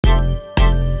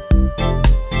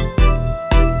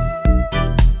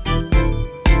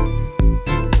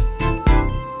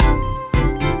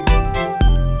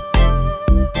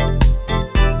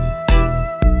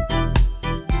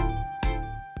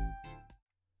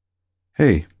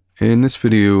Hey, in this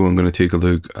video I'm going to take a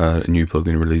look at a new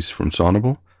plugin release from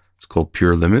Sonible. It's called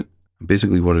Pure Limit.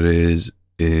 Basically what it is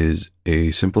a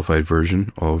simplified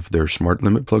version of their Smart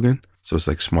Limit plugin. So it's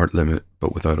like Smart Limit,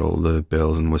 but without all the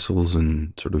bells and whistles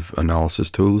and sort of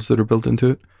analysis tools that are built into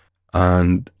it.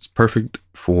 And it's perfect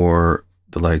for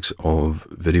the likes of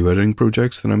video editing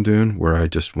projects that I'm doing, where I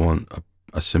just want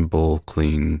a simple,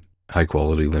 clean, high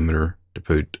quality limiter to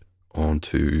put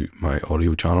onto my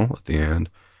audio channel at the end,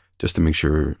 just to make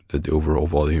sure that the overall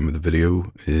volume of the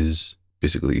video is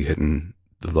basically hitting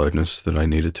the loudness that I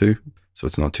need it to. So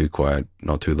it's not too quiet,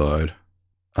 not too loud.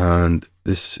 And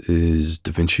this is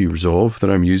DaVinci Resolve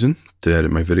that I'm using to edit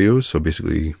my videos. So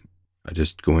basically I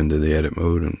just go into the edit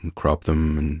mode and crop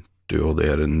them and do all the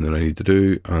editing that I need to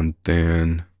do. And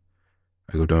then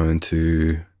I go down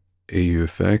to AU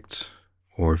effects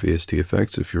or VST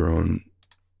effects if you're on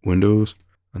Windows.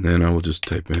 And then I will just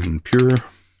type in Pure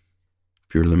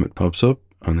Limit pops up,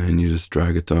 and then you just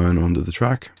drag it down onto the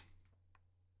track.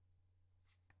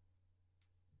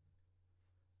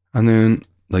 And then,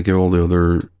 like all the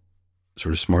other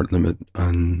sort of Smart Limit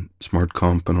and Smart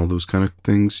Comp and all those kind of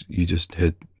things, you just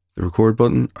hit the record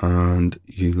button and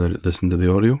you let it listen to the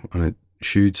audio, and it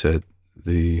should set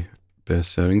the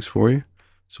best settings for you.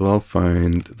 So I'll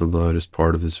find the loudest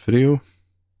part of this video.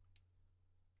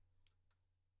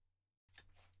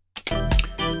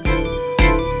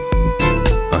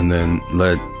 And then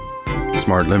let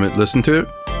Smart Limit listen to it.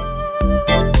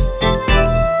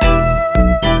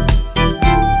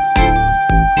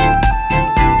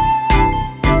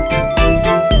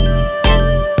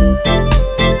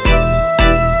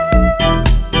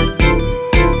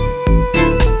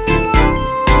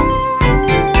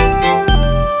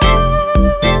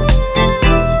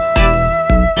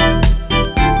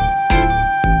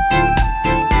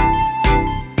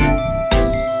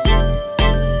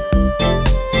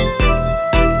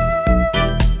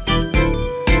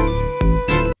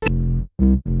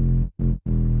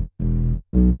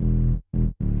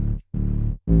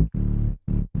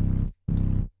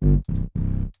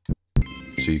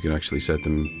 So you can actually set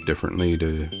them differently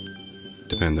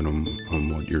depending on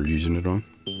what you're using it on.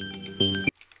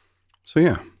 So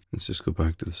yeah, let's just go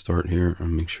back to the start here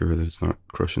and make sure that it's not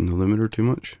crushing the limiter too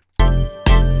much.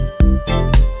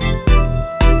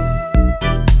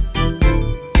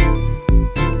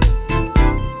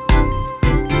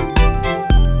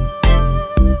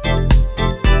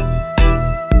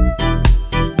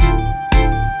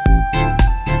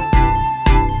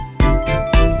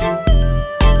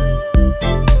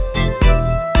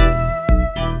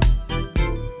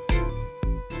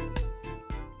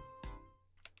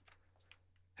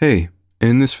 Hey,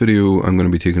 in this video I'm going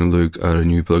to be taking a look at a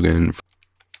new plugin.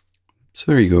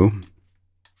 So there you go.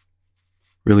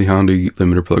 Really handy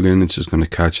limiter plugin. It's just going to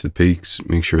catch the peaks,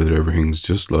 make sure that everything's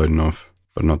just loud enough,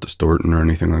 but not distorting or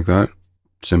anything like that.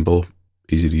 Simple,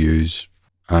 easy to use,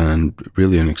 and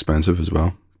really inexpensive as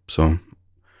well. So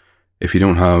if you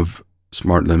don't have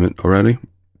Smart Limit already,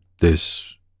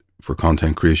 this for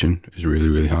content creation is really,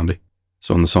 really handy.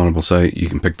 So on the Sonible site, you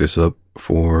can pick this up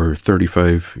for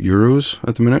 35 euros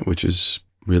at the minute, which is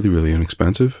really, really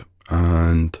inexpensive.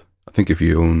 And I think if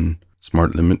you own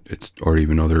Smart Limit, or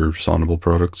even other Sonible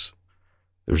products,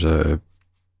 there's a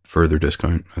further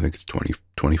discount. I think it's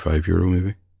 25 euro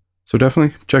maybe. So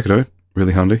definitely check it out.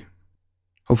 Really handy.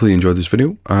 Hopefully you enjoyed this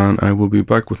video, and I will be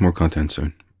back with more content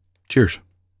soon. Cheers.